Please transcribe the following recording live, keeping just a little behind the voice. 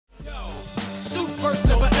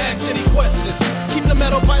questions. Keep the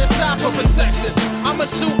metal by your side for protection. I'ma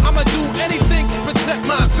shoot, I'ma do anything to protect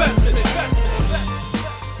my investment.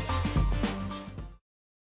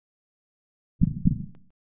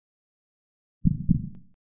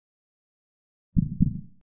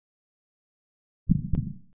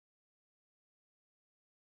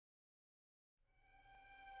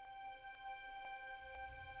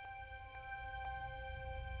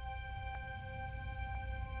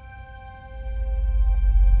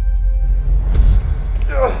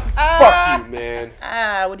 Fuck you, man.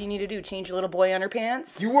 What do you need to do? Change your little boy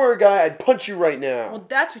underpants? You were a guy, I'd punch you right now. Well,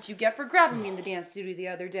 that's what you get for grabbing me in the dance studio the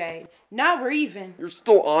other day. Now we're even. You're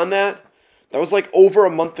still on that? That was like over a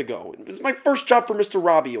month ago. It was my first job for Mr.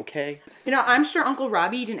 Robbie, okay? You know, I'm sure Uncle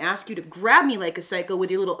Robbie didn't ask you to grab me like a psycho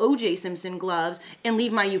with your little O.J. Simpson gloves and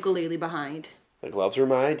leave my ukulele behind. The gloves were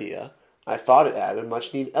my idea. I thought it added a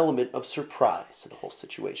much-needed element of surprise to the whole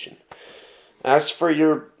situation. As for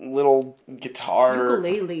your little guitar...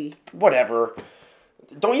 Ukulele. Whatever.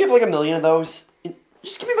 Don't you have like 1 million of those?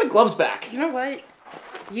 Just give me my gloves back. You know what?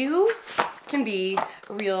 You can be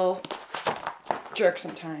a real jerk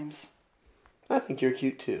sometimes. I think you're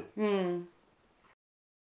cute too.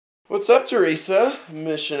 What's up, Teresa?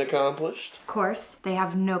 Mission accomplished. Of course, they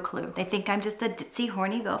have no clue. They think I'm just the ditzy,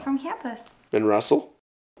 horny girl from campus. And Russell?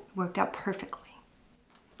 Worked out perfectly.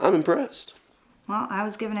 I'm impressed. Well, I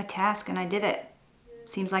was given a task and I did it.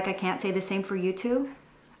 Seems like I can't say the same for you two.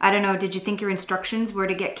 I don't know, did you think your instructions were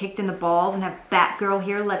to get kicked in the balls and have fat girl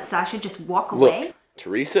here let Sasha just walk away? Look,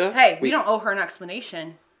 Teresa? Hey, we don't owe her an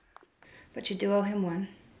explanation. But you do owe him one.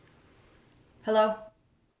 Hello?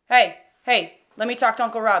 Hey, let me talk to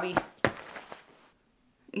Uncle Robbie.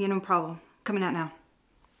 Yeah, no problem. Coming out now.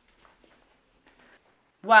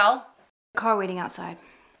 Well? Car waiting outside.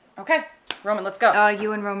 Okay, Roman, let's go.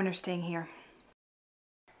 You and Roman are staying here.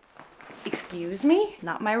 Excuse me?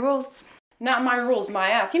 Not my rules. Not my rules, my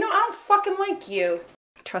ass. You know, I don't fucking like you.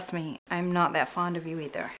 Trust me, I'm not that fond of you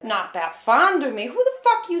either. Not that fond of me? Who the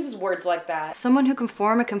fuck uses words like that? Someone who can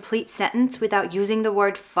form a complete sentence without using the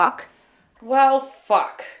word fuck? Well,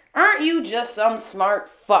 fuck. Aren't you just some smart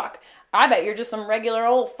fuck? I bet you're just some regular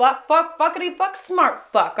old fuckity fuck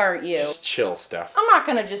smart fuck, aren't you? Just chill, Steph. I'm not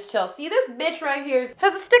gonna just chill. See, this bitch right here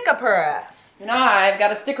has a stick up her ass. And I've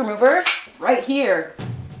got a stick remover right here.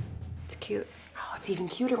 It's cute. Oh, it's even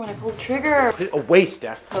cuter when I pull the trigger. Put it away,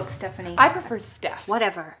 Steph. Look, Stephanie. I prefer Steph.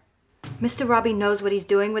 Whatever. Mr. Robbie knows what he's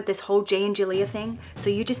doing with this whole Jay and Jaliyah thing, so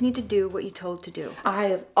you just need to do what you're told to do. I,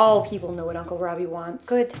 of all people, know what Uncle Robbie wants.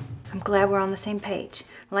 Good. I'm glad we're on the same page.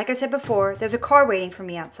 Like I said before, there's a car waiting for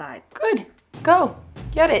me outside. Good. Go.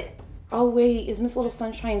 Get it. Oh, wait. Is Miss Little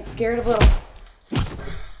Sunshine scared of little...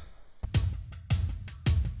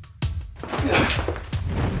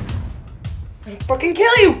 I'll fucking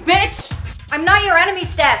kill you, bitch! I'm not your enemy,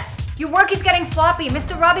 Steph. Your work is getting sloppy.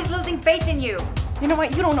 Mr. Robbie's losing faith in you. You know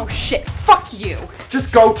what? You don't know shit. Fuck you.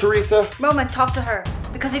 Just go, Teresa. Roman, talk to her.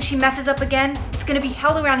 Because if she messes up again, it's gonna be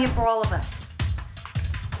hell around here for all of us.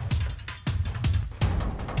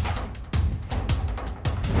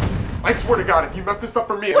 I swear to God, if you mess this up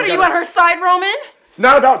for me, What, are you on her side, Roman? It's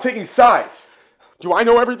not about taking sides. Do I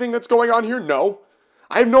know everything that's going on here? No.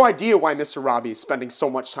 I have no idea why Mr. Robbie is spending so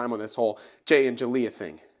much time on this whole Jay and Jaliyah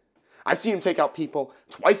thing. I've seen him take out people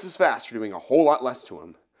twice as fast for doing a whole lot less to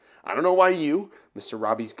him. I don't know why you, Mr.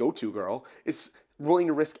 Robbie's go-to girl, is willing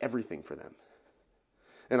to risk everything for them.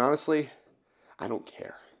 And honestly, I don't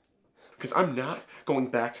care. Because I'm not going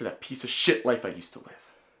back to that piece of shit life I used to live.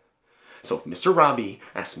 So if Mr. Robbie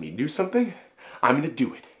asks me to do something, I'm going to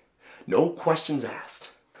do it. No questions asked.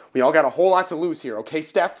 We all got a whole lot to lose here, okay,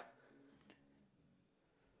 Steph?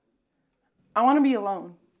 I want to be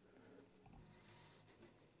alone.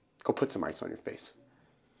 Go put some ice on your face.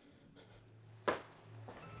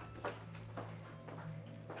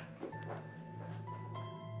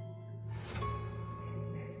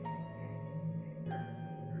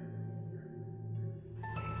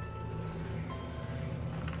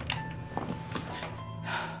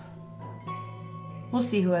 We'll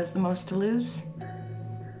see who has the most to lose.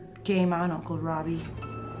 Game on, Uncle Robbie.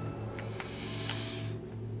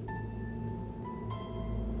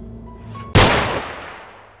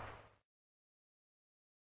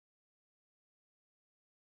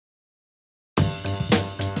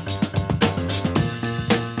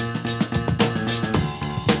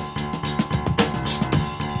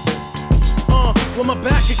 With my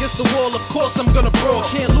back against the wall, of course I'm gonna brawl.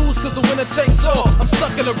 Can't lose cause the winner takes all. I'm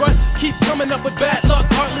stuck in a rut, keep coming up with bad luck.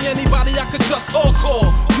 Hardly anybody I could trust or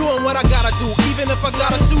call. Doing what I gotta do, even if I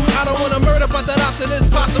gotta shoot. I don't wanna murder, but that option is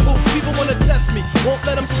possible. People wanna test me, won't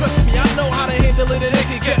let them stress me. I know how to handle it and it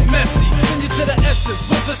can get messy. Send you to the essence,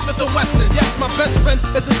 with the Smith & Wesson.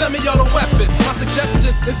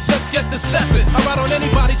 It's just get to stepping. I ride on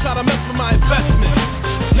anybody try to mess with my investments.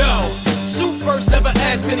 Yo, shoot first, never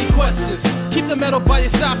ask any questions. Keep the metal by your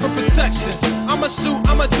side for protection. I'ma shoot,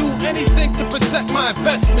 I'ma do anything to protect my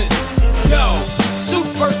investments. Yo, shoot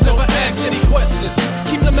first, never ask any questions.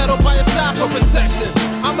 Keep the metal by your side for protection.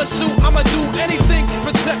 I'ma shoot, I'ma do anything to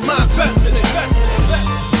protect my